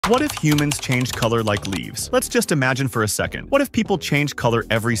What if humans change color like leaves? Let's just imagine for a second. What if people change color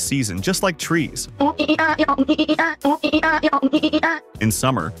every season, just like trees? In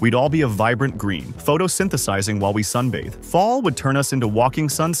summer, we'd all be a vibrant green, photosynthesizing while we sunbathe. Fall would turn us into walking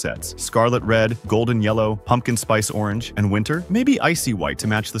sunsets, scarlet red, golden yellow, pumpkin spice orange, and winter, maybe icy white to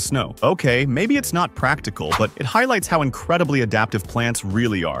match the snow. Okay, maybe it's not practical, but it highlights how incredibly adaptive plants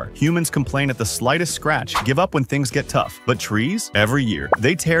really are. Humans complain at the slightest scratch, give up when things get tough. But trees? Every year,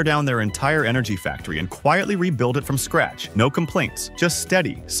 they tear down their entire energy factory and quietly rebuild it from scratch. No complaints, just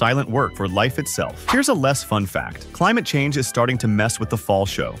steady, silent work for life itself. Here's a less fun fact. Climate change is starting to mess with the fall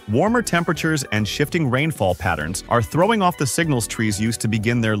show. Warmer temperatures and shifting rainfall patterns are throwing off the signals trees use to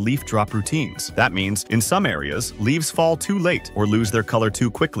begin their leaf drop routines. That means, in some areas, leaves fall too late or lose their color too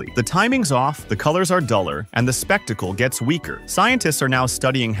quickly. The timing's off, the colors are duller, and the spectacle gets weaker. Scientists are now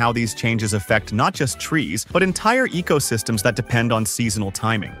studying how these changes affect not just trees, but entire ecosystems that depend on seasonal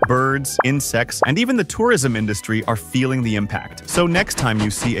timing. Birds, insects, and even the tourism industry are feeling the impact. So next time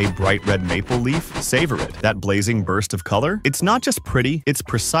you see a bright red maple leaf, savor it. That blazing burst of color? It's not just pretty, it's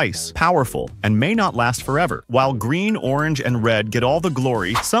precise, powerful, and may not last forever. While green, orange, and red get all the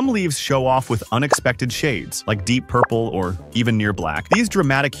glory, some leaves show off with unexpected shades, like deep purple or even near black. These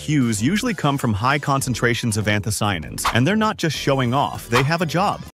dramatic hues usually come from high concentrations of anthocyanins, and they're not just showing off, they have a job.